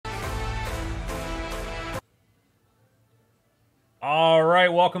All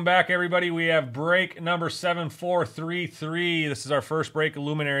right, welcome back, everybody. We have break number 7433. This is our first break of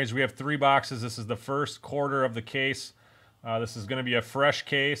Luminaries. We have 3 boxes. This is the first quarter of the case. This is going to be a fresh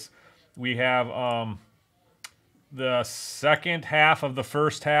case. We have the second half of the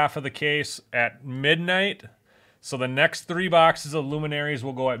first half of the case at midnight. So the next 3 boxes of Luminaries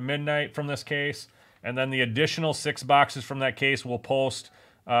will go at midnight from this case. And then the additional 6 boxes from that case will post.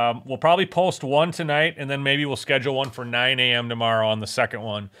 We'll probably post one tonight, and then maybe we'll schedule one for 9 a.m. tomorrow on the second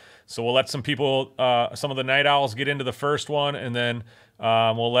one. So we'll let some people, some of the night owls, get into the first one, and then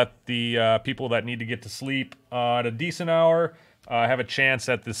we'll let the people that need to get to sleep at a decent hour have a chance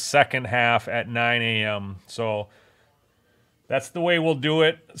at the second half at 9 a.m. So that's the way we'll do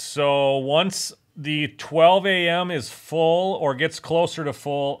it. So once the 12 a.m. is full or gets closer to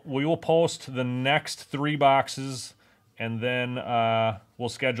full, we will post the next 3 boxes, and then we'll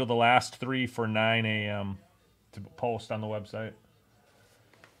schedule the last 3 for 9 a.m. to post on the website.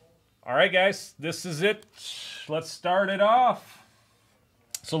 All right, guys, this is it. Let's start it off.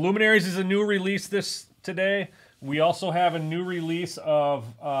 So Luminaries is a new release today. We also have a new release of,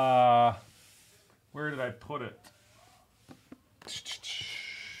 where did I put it?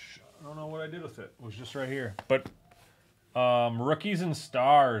 I don't know what I did with it. It was just right here. But Rookies and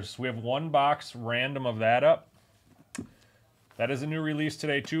Stars. We have 1 box random of that up. That is a new release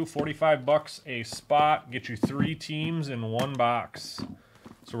today too. 45 bucks a spot. Get you 3 teams in 1 box.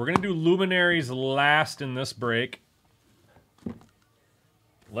 So we're going to do Luminaries last in this break.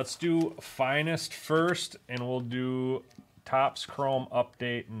 Let's do Finest first, and we'll do Topps Chrome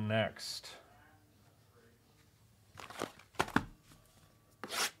Update next.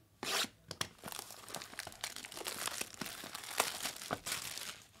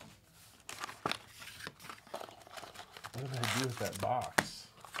 What did I do with that box?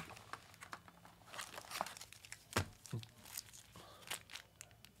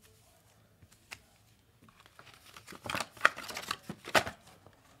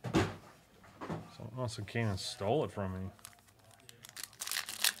 Someone else came and stole it from me.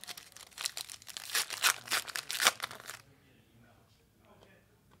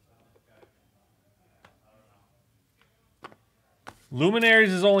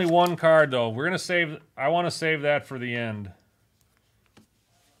 Luminaries is only 1 card, though. We're going to save... I want to save that for the end.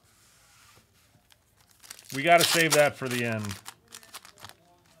 We got to save that for the end.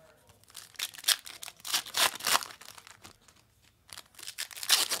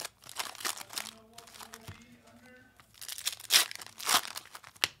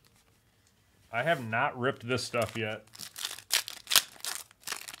 I have not ripped this stuff yet.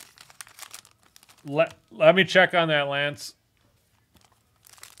 Let me check on that, Lance.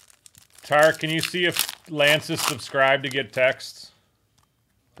 Tar, can you see if Lance is subscribed to get texts?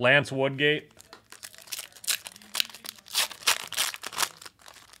 Lance Woodgate.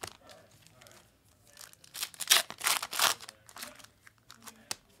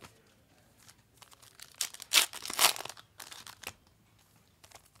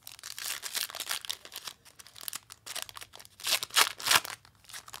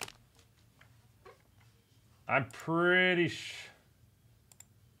 I'm pretty sure.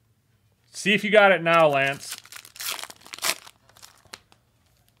 See if you got it now, Lance.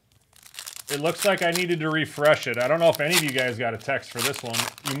 It looks like I needed to refresh it. I don't know if any of you guys got a text for this one.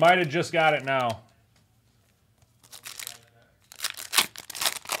 You might have just got it now.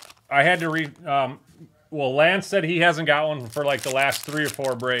 I had to well, Lance said he hasn't got one for like the last 3 or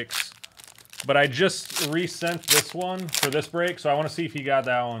 4 breaks. But I just resent this one for this break, so I want to see if he got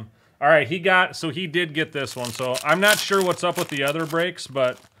that one. All right, he did get this one. So I'm not sure what's up with the other breaks,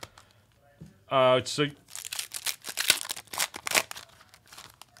 but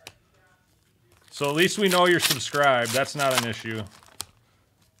so at least we know you're subscribed. That's not an issue.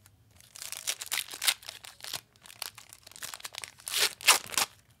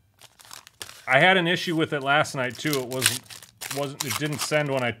 I had an issue with it last night too. It didn't send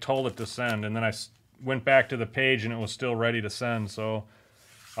when I told it to send, and then I went back to the page and it was still ready to send. So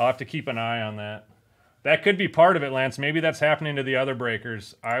I'll have to keep an eye on that. That could be part of it, Lance. Maybe that's happening to the other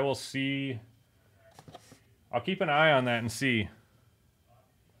breakers. I will see. I'll keep an eye on that and see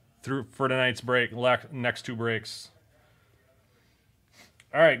for tonight's break, next 2 breaks.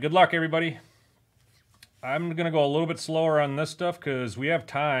 All right, good luck, everybody. I'm going to go a little bit slower on this stuff because we have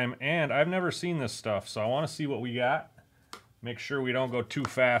time, and I've never seen this stuff, so I want to see what we got. Make sure we don't go too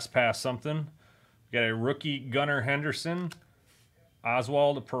fast past something. We got a rookie Gunnar Henderson,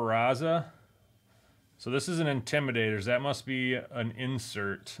 Oswald Peraza. So this is an Intimidators. That must be an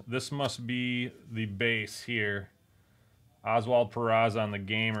insert. This must be the base here. Oswald Peraza on the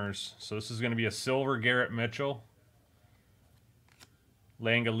Gamers. So this is going to be a silver Garrett Mitchell.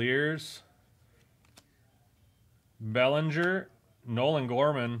 Langoliers. Bellinger. Nolan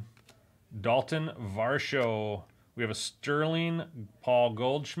Gorman. Dalton Varsho. We have a Sterling Paul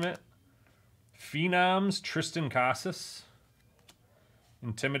Goldschmidt. Phenoms Tristan Casas.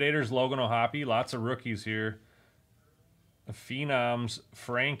 Intimidators Logan O'Hoppe. Lots of rookies here. Phenoms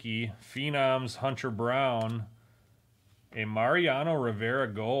Frankie. Phenoms Hunter Brown. A Mariano Rivera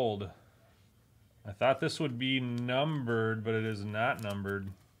Gold. I thought this would be numbered, but it is not numbered.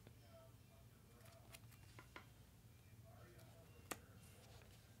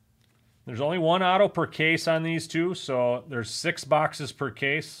 There's only one auto per case on these two, so there's 6 boxes per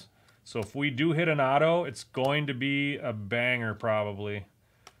case. So if we do hit an auto, it's going to be a banger probably.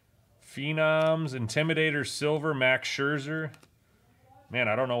 Phenoms, Intimidator Silver, Max Scherzer. Man,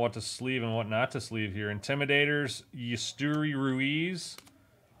 I don't know what to sleeve and what not to sleeve here. Intimidators, Yusturi Ruiz,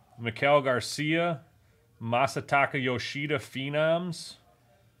 Miguel Garcia, Masataka Yoshida Phenoms,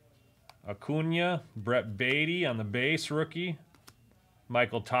 Acuna, Brett Beatty on the base rookie,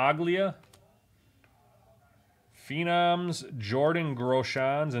 Michael Toglia, Phenoms, Jordan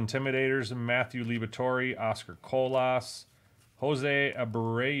Groshans, Intimidators, Matthew Liberatore, Oscar Colas, Jose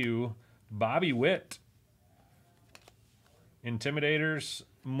Abreu, Bobby Witt, Intimidators,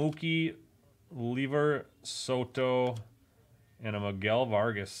 Mookie, Lever Soto, and a Miguel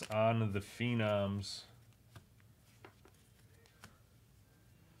Vargas on the Phenoms.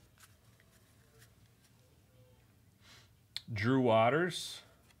 Drew Waters,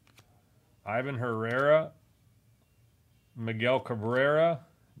 Ivan Herrera, Miguel Cabrera,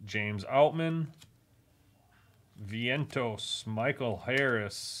 James Outman, Vientos, Michael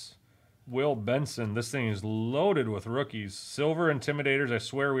Harris, Will Benson. This thing is loaded with rookies. Silver Intimidators, I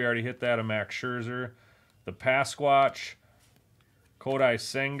swear we already hit that, a Max Scherzer. The Pasquatch, Kodai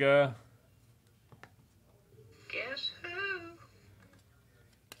Senga. Guess who?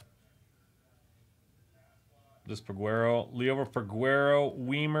 This Peguero, Leo Peguero,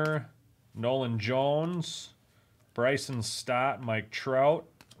 Weimer, Nolan Jones, Bryson Stott, Mike Trout,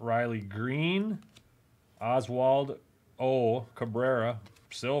 Riley Green, Oswald O. Cabrera,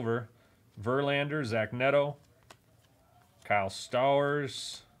 Silver, Verlander, Zach Neto, Kyle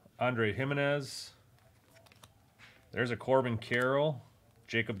Stowers, Andre Jimenez. There's a Corbin Carroll,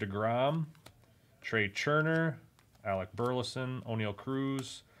 Jacob deGrom, Trey Turner, Alec Burleson, O'Neal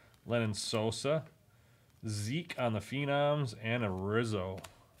Cruz, Lennon Sosa, Zeke on the Phenoms, and a Rizzo.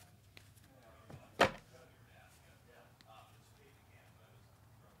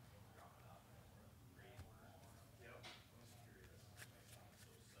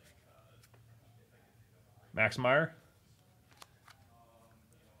 Max Meyer,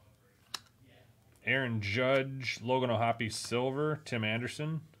 Aaron Judge, Logan O'Hoppe Silver, Tim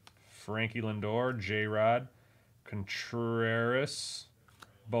Anderson, Frankie Lindor, J-Rod, Contreras,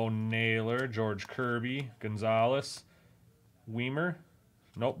 Bo Naylor, George Kirby, Gonzalez, Weimer,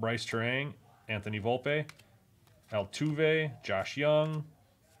 nope, Bryce Terang, Anthony Volpe, Altuve, Josh Young,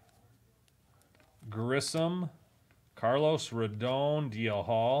 Grissom, Carlos Rodon, DL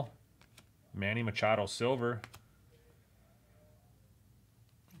Hall, Manny Machado Silver.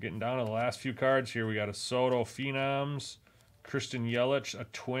 Getting down to the last few cards here. We got a Soto Phenoms, Christian Yelich, a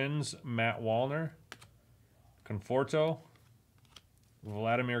Twins, Matt Wallner, Conforto,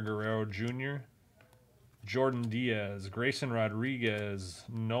 Vladimir Guerrero Jr., Jordan Diaz, Grayson Rodriguez,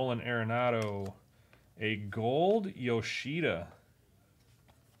 Nolan Arenado, a gold Yoshida.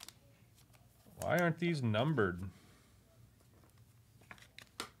 Why aren't these numbered?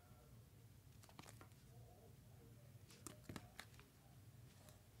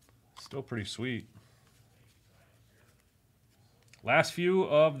 Still pretty sweet. Last few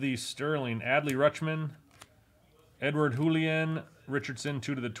of the Sterling. Adley Rutschman, Edward Julian, Richardson,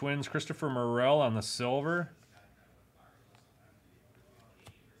 2 to the Twins. Christopher Morel on the silver.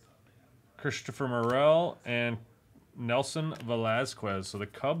 Christopher Morel and Nelson Velazquez. So the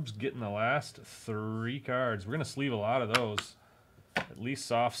Cubs getting the last 3 cards. We're going to sleeve a lot of those. At least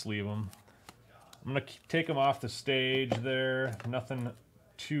soft sleeve them. I'm going to take them off the stage there. Nothing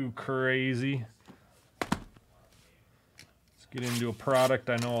too crazy. Let's get into a product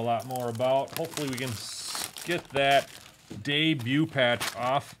I know a lot more about. Hopefully we can get that debut patch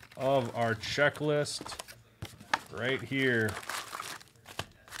off of our checklist right here.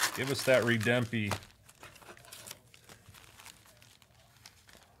 Give us that Redempy.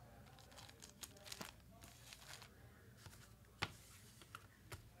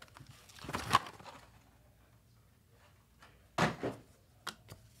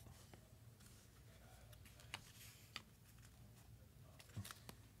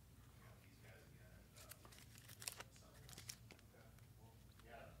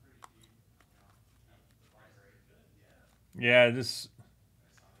 Yeah, this,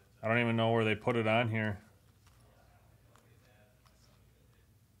 I don't even know where they put it on here.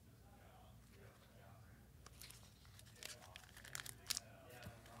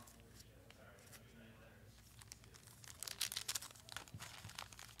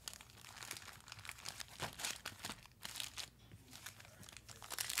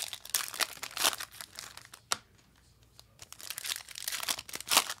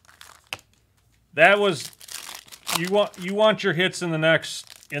 That was, you want your hits in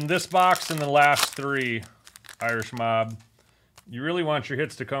this box and the last three, Irish Mob. You really want your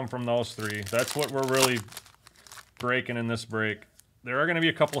hits to come from those three. That's what we're really breaking in this break. There are going to be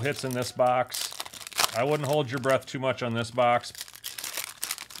a couple hits in this box. I wouldn't hold your breath too much on this box.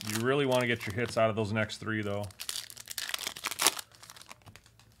 You really want to get your hits out of those next three, though.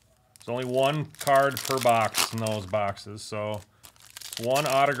 There's only one card per box in those boxes, so one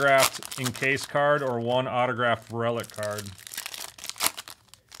autographed encased card or one autographed relic card.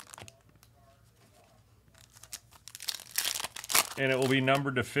 And it will be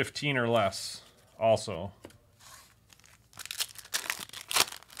numbered to 15 or less also.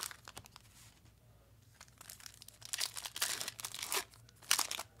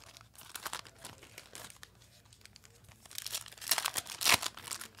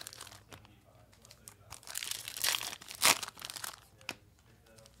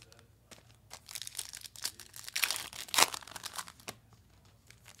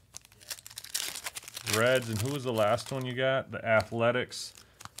 Reds, and who was the last one you got? The Athletics.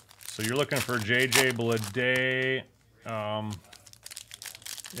 So you're looking for JJ Bleday.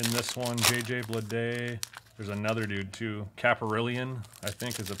 In this one, JJ Bleday. There's another dude too. Caparillion, I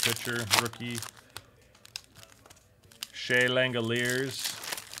think, is a pitcher, rookie. Shea Langoliers.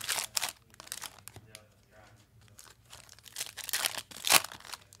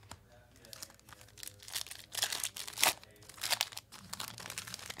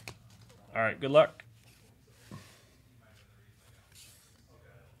 All right, good luck.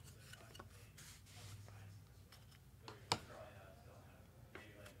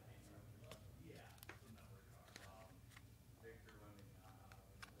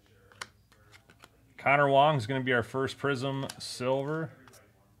 Connor Wong is going to be our first Prism Silver.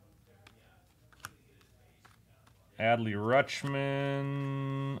 Adley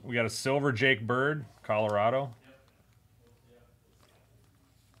Rutschman. We got a silver Jake Bird, Colorado.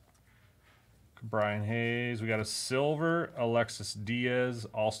 Brian Hayes. We got a silver Alexis Diaz,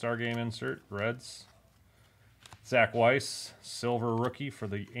 All-Star Game insert, Reds. Zach Weiss, silver rookie for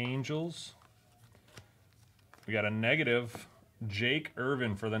the Angels. We got a negative Jake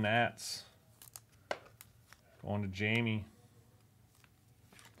Irvin for the Nats. Going to Jamie.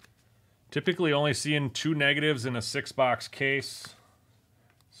 Typically only seeing 2 negatives in a 6-box case.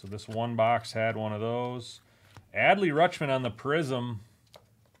 So this one box had one of those. Adley Rutschman on the Prism.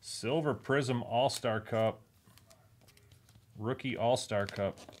 Silver Prism All-Star Cup. Rookie All-Star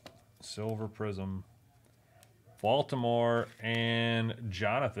Cup. Silver Prism. Baltimore and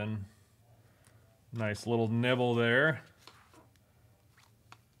Jonathan. Nice little nibble there.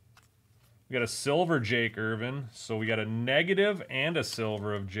 We got a silver Jake Irvin. So we got a negative and a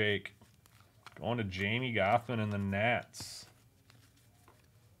silver of Jake. Going to Jamie Goffman and the Nats.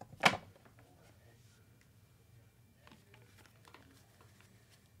 We're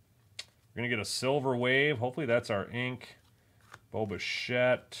going to get a silver wave. Hopefully that's our ink. Bo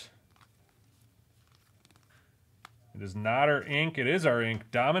Bichette. It is not our ink. It is our ink.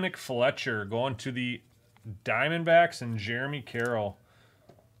 Dominic Fletcher going to the Diamondbacks and Jeremy Carroll.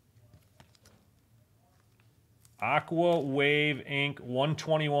 Aqua Wave ink,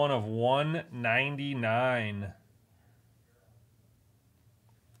 121 of 199.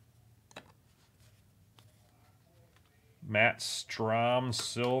 Matt Strom,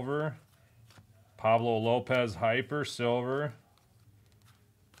 silver. Pablo Lopez, hyper, silver.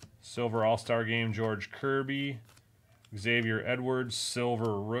 Silver All-Star Game, George Kirby. Xavier Edwards,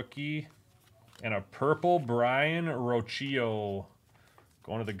 silver rookie. And a purple Brian Rocchio.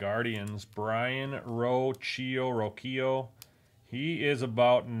 Going to the Guardians. Brian Rocchio. He is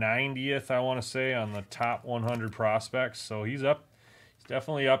about 90th, I want to say, on the top 100 prospects. So he's up. He's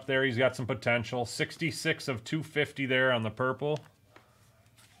definitely up there. He's got some potential. 66 of 250 there on the purple.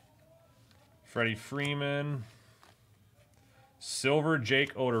 Freddie Freeman. Silver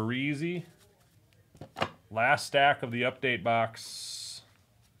Jake Odorizzi. Last stack of the update box.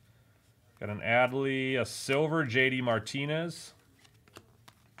 Got an Adley, a silver JD Martinez.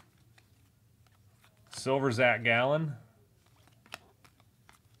 Silver Zach Gallen.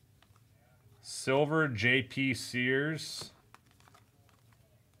 Silver JP Sears.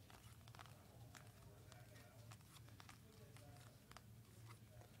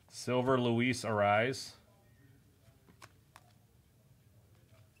 Silver Luis Arise.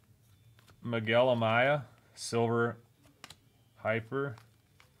 Miguel Amaya, Silver Hyper.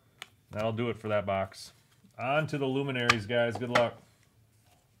 That'll do it for that box. On to the Luminaries, guys. Good luck.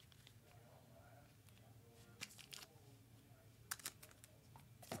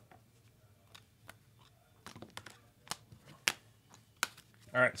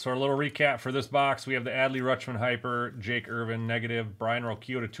 All right, so our little recap for this box. We have the Adley Rutschman Hyper, Jake Irvin negative, Brian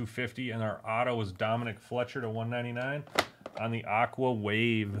Rocchio to 250, and our auto is Dominic Fletcher to 199 on the Aqua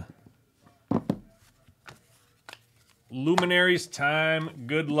Wave. Luminaries time.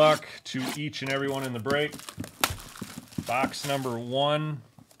 Good luck to each and everyone in the break. Box number 1.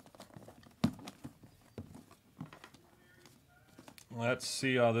 Let's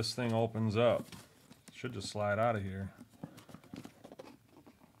see how this thing opens up. Should just slide out of here.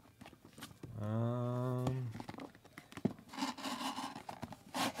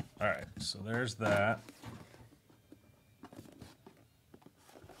 All right, so there's that.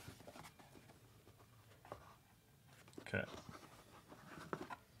 Okay.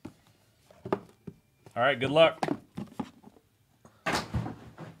 All right, good luck.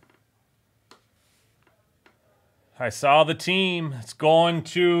 I saw the team. It's going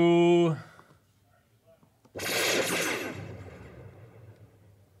to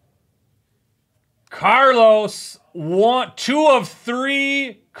Carlos. 2 of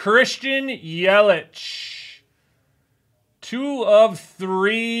 3. Christian Yelich. 2 of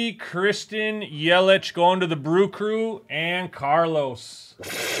 3. Christian Yelich going to the Brew Crew and Carlos.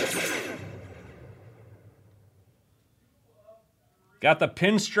 Got the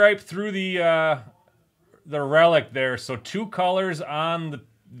pinstripe through the relic there. So 2 colors on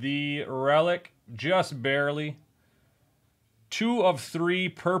the relic, just barely. 2 of 3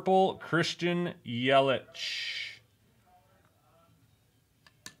 purple Christian Yelich.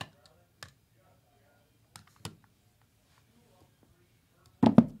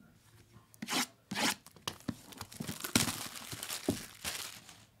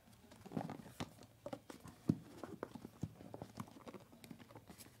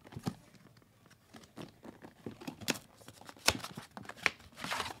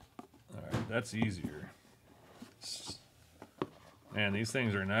 All right, that's easier. Man, these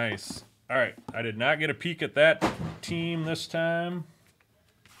things are nice. All right, I did not get a peek at that team this time.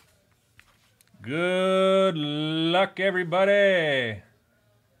 Good luck, everybody.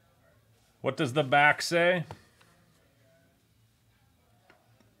 What does the back say?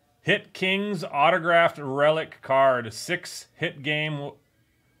 Hit Kings autographed relic card. 6-hit game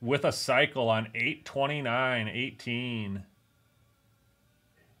with a cycle on 8/29/18.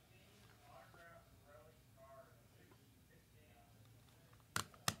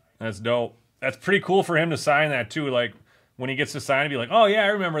 That's dope. That's pretty cool for him to sign that, too. Like, when he gets to sign it, be like, oh, yeah, I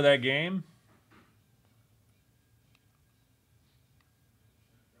remember that game.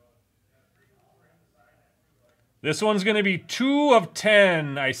 This one's going to be 2 of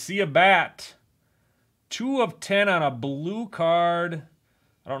 10. I see a bat. 2 of 10 on a blue card.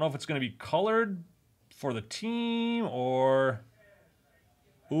 I don't know if it's going to be colored for the team or...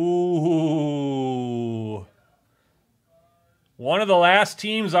 Ooh... One of the last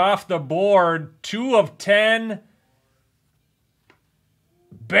teams off the board. 2 of 10.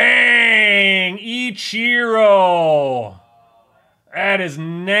 Bang! Ichiro. That is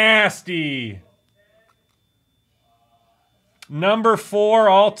nasty. Number 4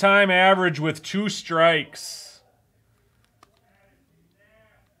 all-time average with 2 strikes.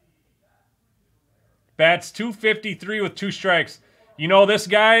 Bats 253 with 2 strikes. You know, this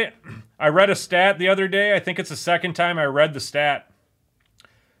guy, I read a stat the other day. I think it's the second time I read the stat.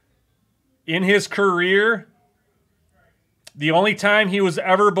 In his career, the only time he was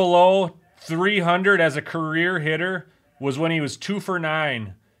ever below 300 as a career hitter was when he was 2 for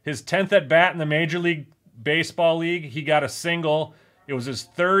 9. His 10th at bat in the Major League Baseball League, he got a single. It was his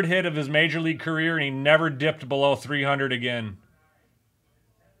 3rd hit of his Major League career, and he never dipped below 300 again.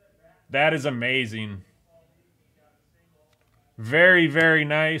 That is amazing. Very, very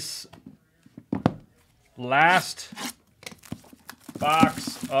nice. Last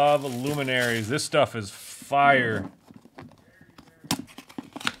box of Luminaries. This stuff is fire.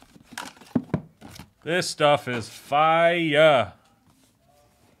 This stuff is fire.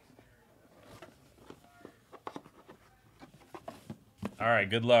 All right,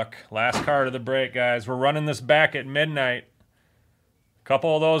 good luck. Last card of the break, guys. We're running this back at midnight. A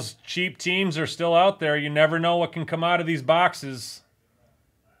couple of those cheap teams are still out there. You never know what can come out of these boxes.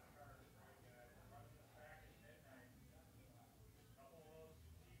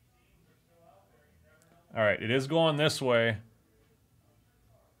 All right, it is going this way.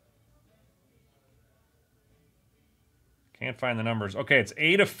 Can't find the numbers. Okay, it's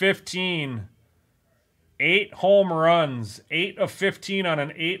 8 of 15. 8 home runs. 8 of 15 on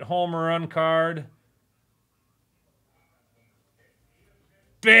an 8 home run card.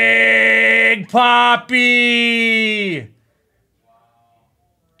 Big Papi!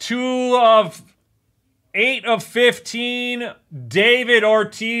 8 of 15. David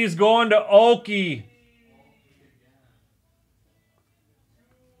Ortiz going to Okie.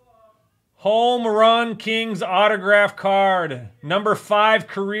 Home Run Kings autograph card. Number 5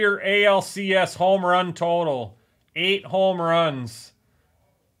 career ALCS home run total. 8 home runs.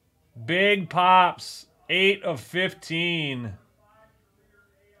 Big Pops. 8 of 15.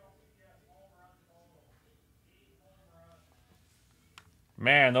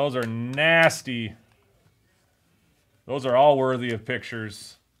 Man, those are nasty. Those are all worthy of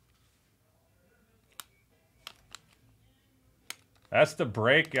pictures. That's the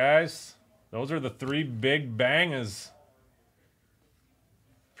break, guys. Those are the 3 big bangers.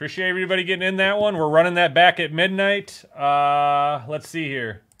 Appreciate everybody getting in that one. We're running that back at midnight. Let's see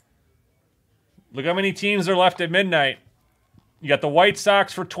here. Look how many teams are left at midnight. You got the White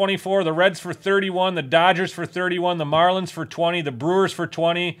Sox for 24, the Reds for 31, the Dodgers for 31, the Marlins for 20, the Brewers for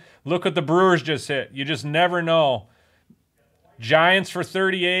 20. Look what the Brewers just hit. You just never know. Giants for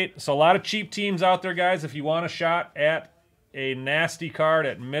 38. So a lot of cheap teams out there, guys, if you want a shot at a nasty card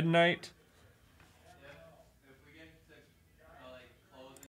at midnight.